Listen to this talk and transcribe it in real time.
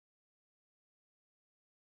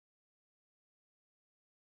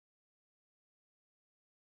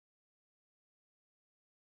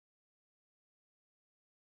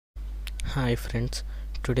Hi friends,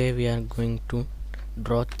 today we are going to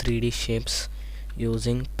draw 3D shapes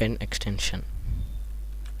using pen extension.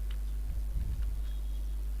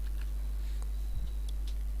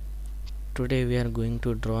 Today we are going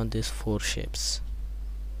to draw these 4 shapes.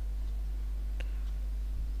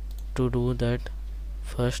 To do that,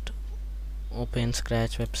 first open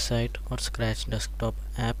Scratch website or Scratch desktop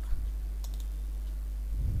app.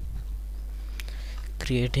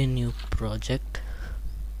 Create a new project.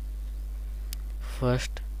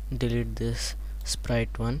 First delete this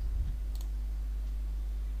sprite one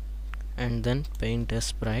and then paint a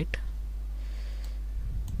sprite.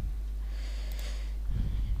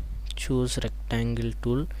 Choose rectangle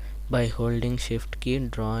tool. By holding shift key,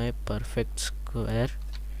 draw a perfect square.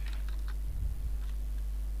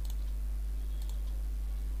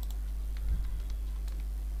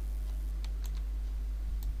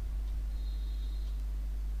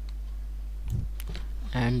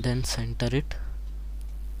 And then center it.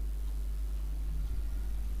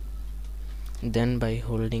 Then by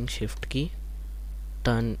holding shift key,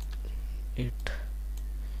 turn it,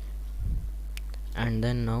 and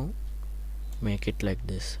then now make it like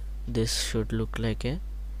this. This should look like a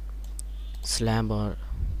slab or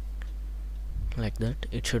like that.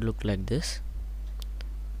 It should look like this.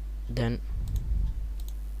 Then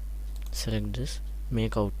select this,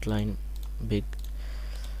 make outline big,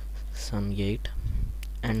 some 8,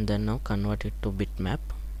 and then now convert it to bitmap.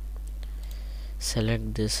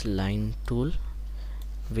 Select this line tool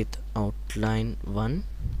with outline 1.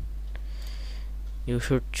 You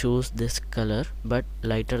should choose this color but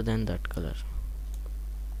lighter than that color.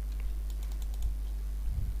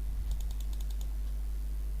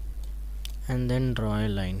 And then draw a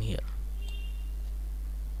line here.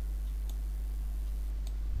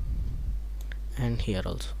 And here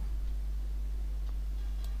also.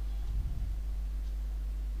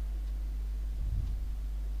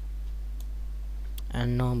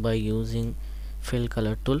 And now by using fill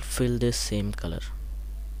color tool, fill this same color.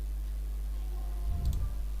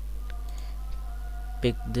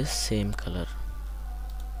 Pick this same color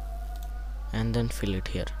and then fill it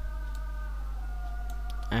here.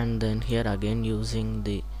 And then here again using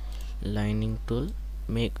the lining tool,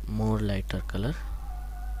 make more lighter color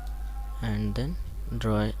and then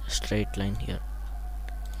draw a straight line here.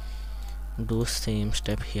 Do same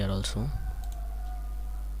step here also.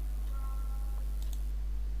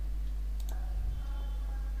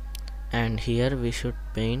 And here we should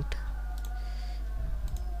paint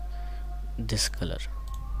this color.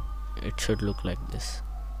 It should look like this.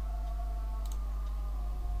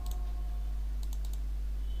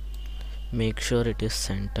 Make sure it is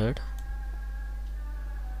centered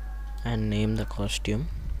and name the costume.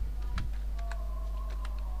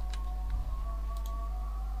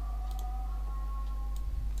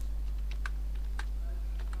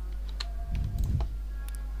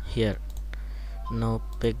 Here, now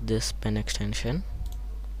pick this pen extension.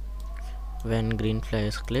 When green flag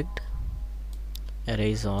is clicked,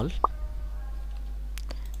 erase all,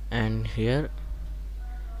 and here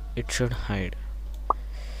it should hide.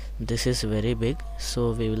 This is very big,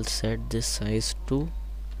 so we will set this size to,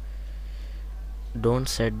 don't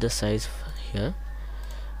set the size here,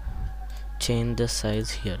 change the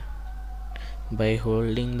size here. By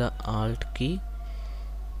holding the alt key,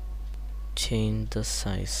 change the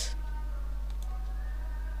size.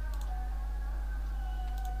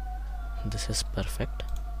 This is perfect.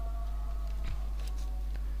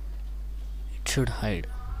 It should hide.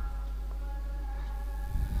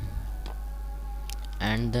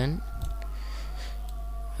 And then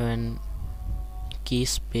when key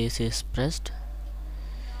space is pressed,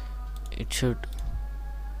 it should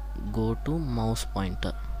go to mouse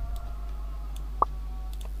pointer.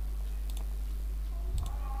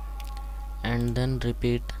 And then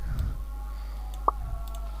repeat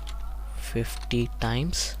 50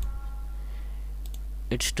 times.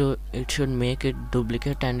 It should make it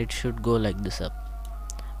duplicate and it should go like this up.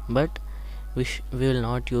 But we will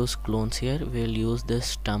not use clones here. We will use this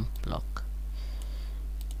stump block.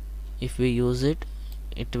 If we use it,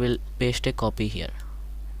 it will paste a copy here.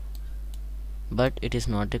 But it is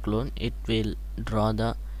not a clone. It will draw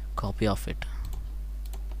the copy of it.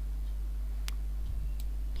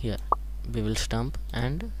 Here we will stump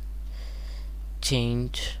and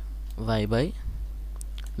change y by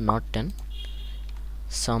not 10,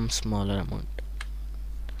 some smaller amount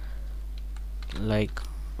like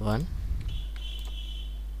 1.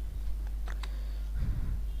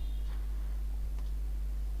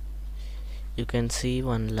 You can see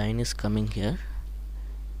one line is coming here.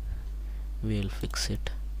 We will fix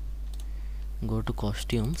it. Go to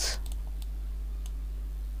costumes,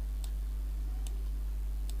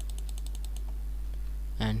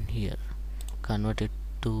 here, convert it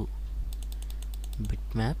to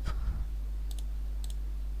bitmap.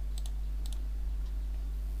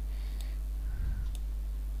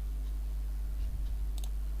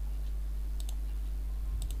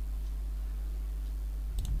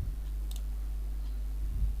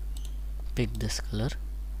 Pick this color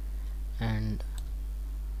and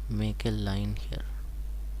make a line here.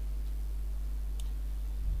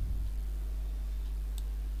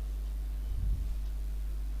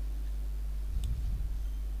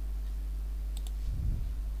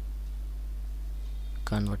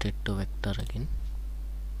 Convert it to vector again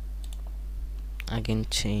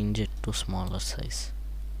change it to smaller size.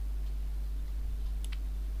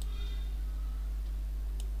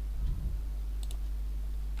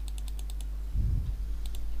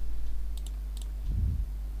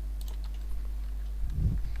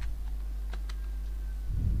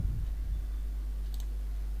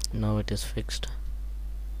 Now it is fixed.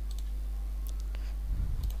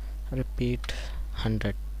 Repeat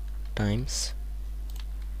 100 times,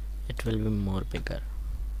 it will be more bigger.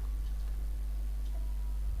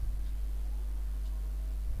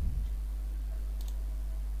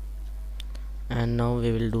 And now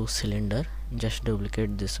we will do cylinder. Just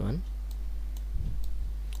duplicate this one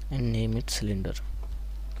and name it cylinder.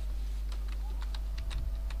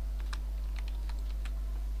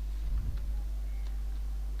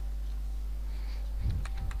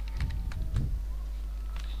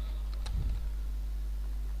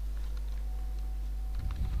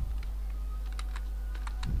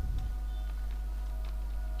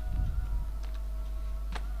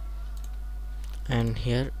 And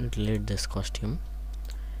here delete this costume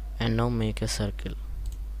and now make a circle.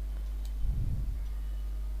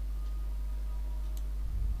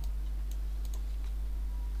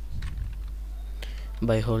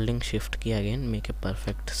 By holding shift key again, make a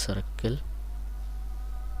perfect circle.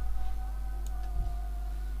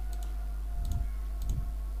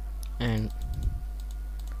 And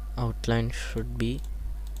outline should be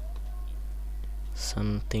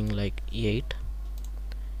something like 8.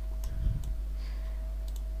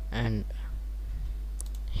 And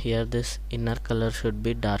here this inner color should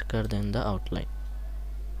be darker than the outline,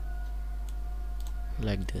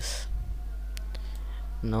 like this.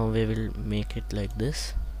 Now we will make it like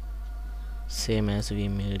this, same as we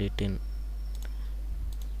made it in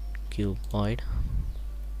cuboid.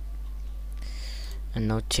 And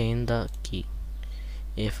now change the key.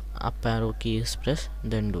 If up arrow key is pressed,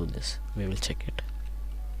 then do this. We will check it.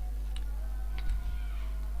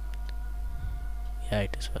 Yeah,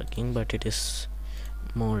 it is working, but it is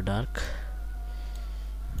more dark.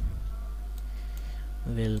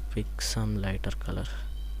 We'll pick some lighter color.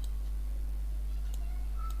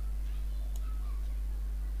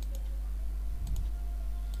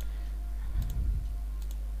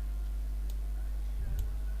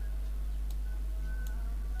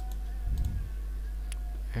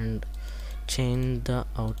 And change the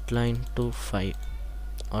outline to 5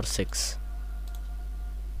 or 6.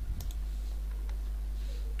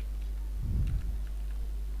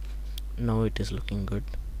 Now it is looking good.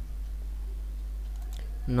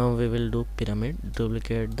 Now we will do pyramid.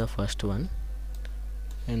 Duplicate the first one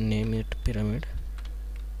and name it pyramid.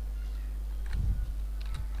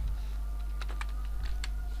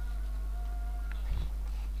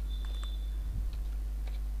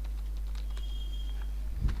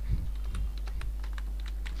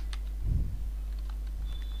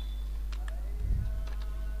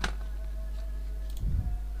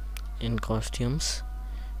 In costumes,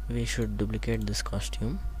 we should duplicate this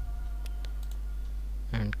costume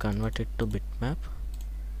and convert it to bitmap.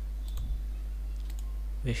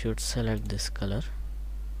 We should select this color.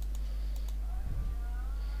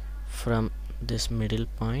 From this middle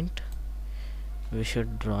point, we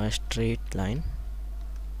should draw a straight line.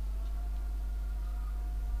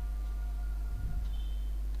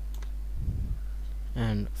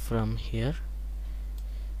 And from here,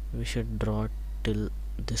 we should draw till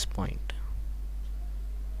this point.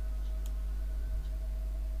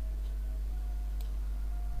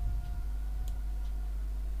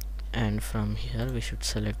 And from here we should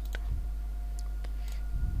select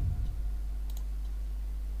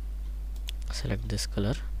this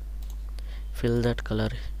color, fill that color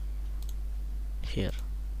here.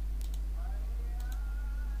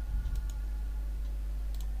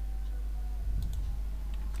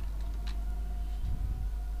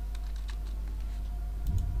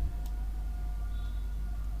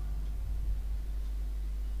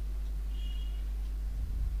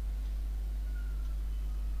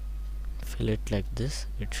 Fill it like this,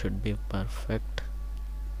 it should be perfect.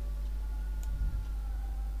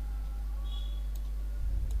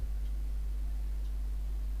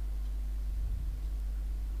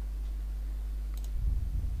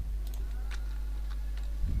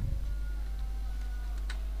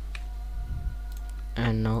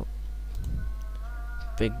 and now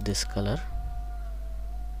pick this color,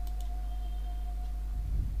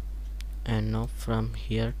 and now from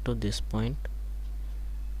here to this point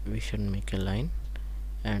we should make a line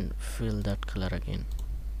and fill that color again.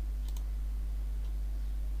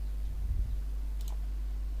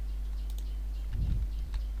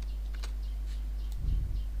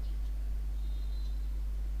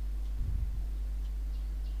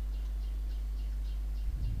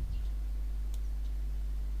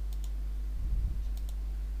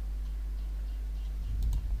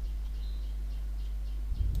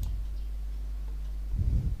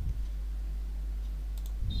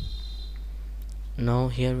 Now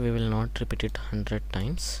here we will not repeat it 100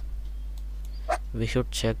 times. We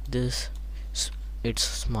should check this its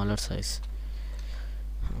smaller size.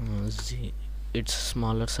 Its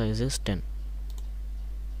smaller size is 10,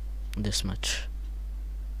 this much.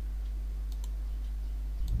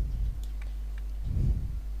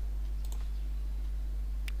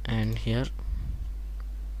 And here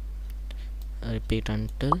repeat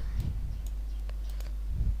until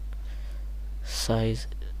size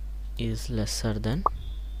is lesser than,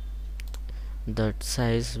 that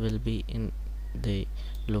size will be in the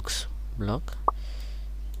looks block,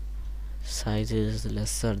 size is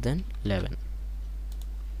lesser than 11,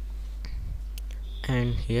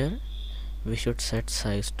 and here we should set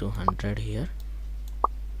size to 100 here,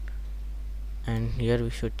 and here we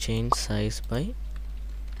should change size by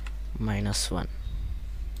 -1.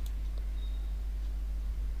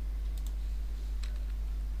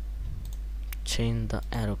 Change the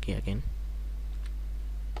arrow key again.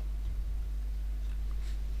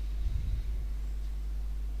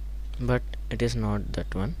 But it is not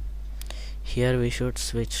that one. Here we should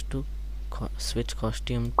switch to switch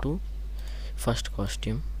costume to first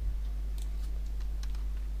costume.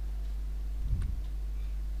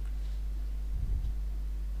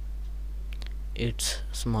 Its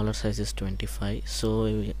smaller size is 25, so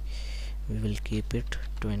we will keep it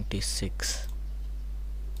 26.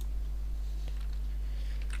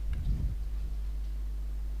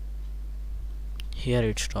 Here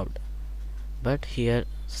it stopped, but here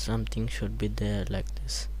something should be there like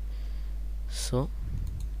this. So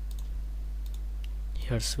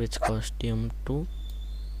here switch costume to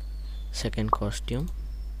second costume,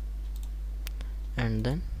 and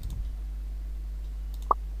then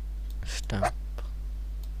stamp.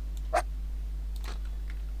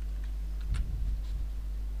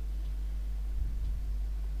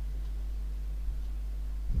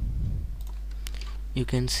 You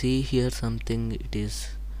can see here something, it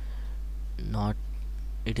is not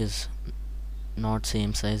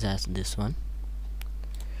same size as this one.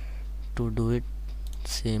 To do it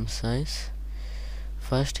same size,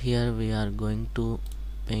 first here we are going to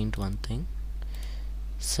paint one thing.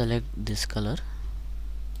 Select this color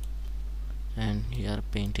and here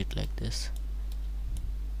paint it like this.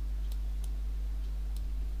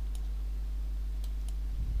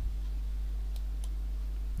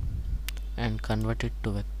 And convert it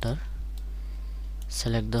to vector.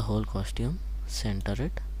 Select the whole costume, center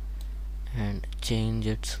it, and change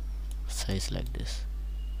its size like this.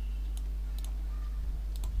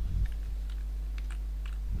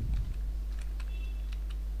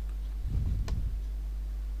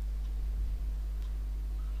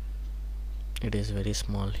 It is very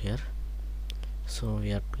small here, so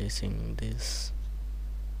we are placing this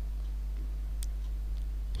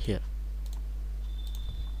here.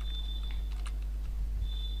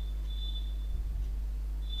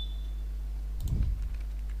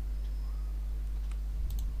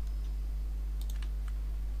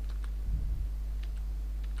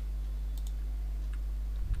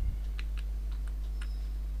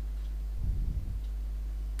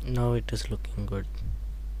 Now it is looking good.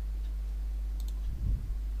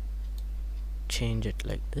 Change it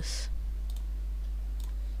like this.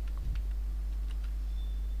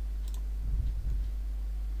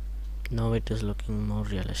 Now it is looking more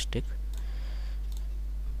realistic,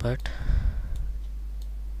 but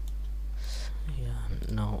yeah,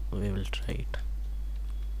 now we will try it.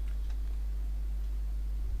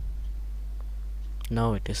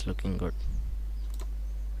 Now it is looking good.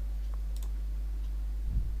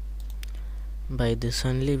 By this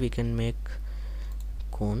only we can make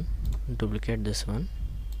cone. Duplicate this one,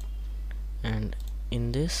 and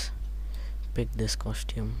in this pick this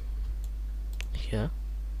costume here,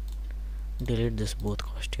 delete this both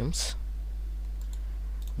costumes,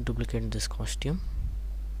 duplicate this costume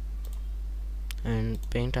and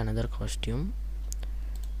paint another costume.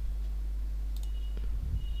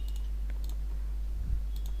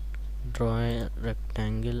 Draw a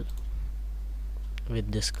rectangle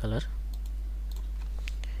with this color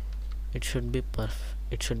it should be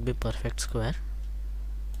perfect square,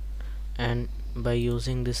 and by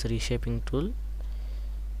using this reshaping tool,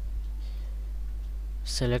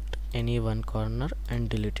 select any one corner and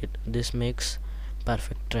delete it. This makes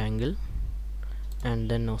perfect triangle.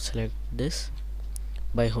 And then now select this,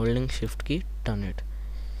 by holding shift key turn it.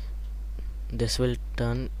 This will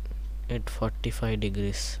turn it 45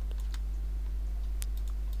 degrees.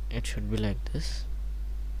 It should be like this.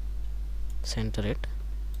 Center it,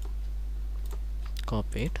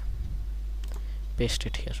 copy it, paste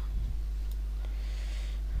it here.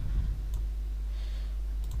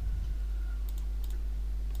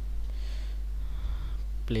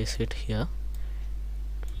 Place it here.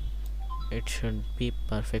 It should be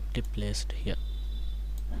perfectly placed here.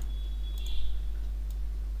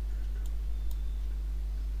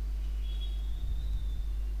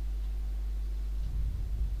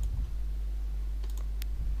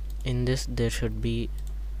 In this there should be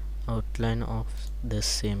outline of this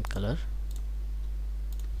same color.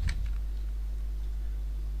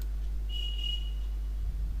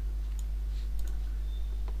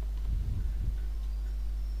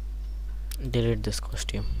 Delete this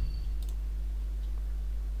costume.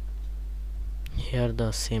 Here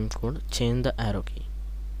the same code, change the arrow key.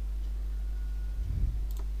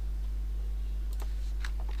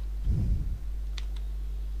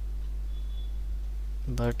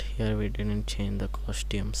 But here we didn't change the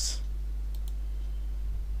costumes.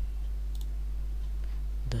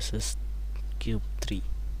 This is cube 3.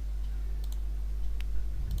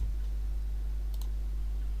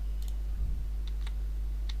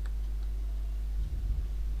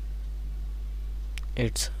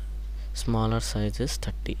 Its smaller size is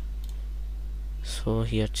 30, so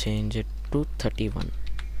here change it to 31.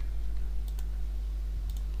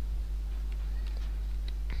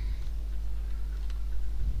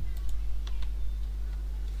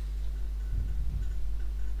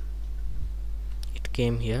 It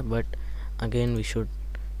came here, but again we should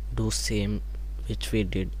do same which we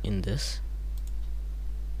did in this.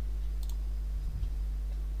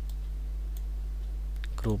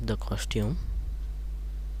 Group the costume.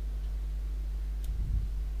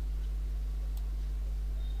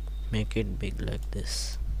 Make it big like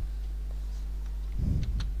this.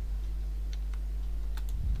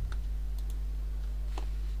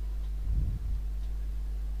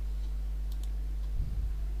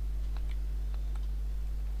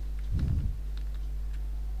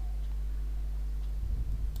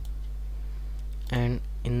 And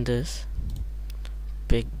in this,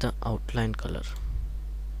 pick the outline color.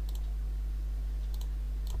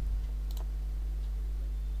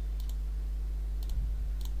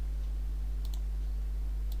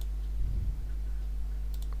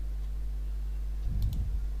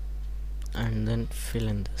 And then fill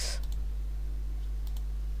in this.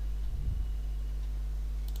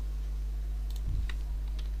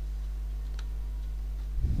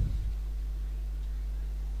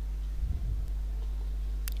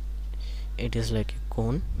 It is like a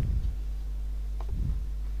cone.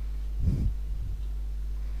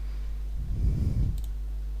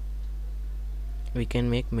 We can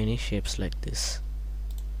make many shapes like this.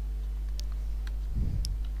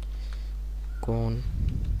 Cone,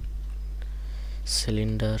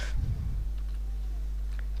 cylinder,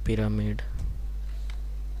 pyramid,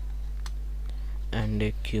 and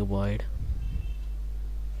a cuboid.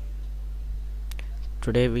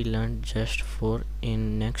 Today we learned just 4.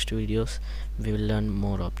 In next videos we will learn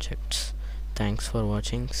more objects. Thanks for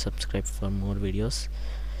watching. Subscribe for more videos.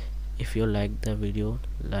 If you like the video,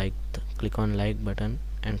 click on like button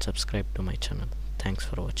and subscribe to my channel. Thanks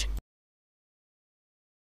for watching.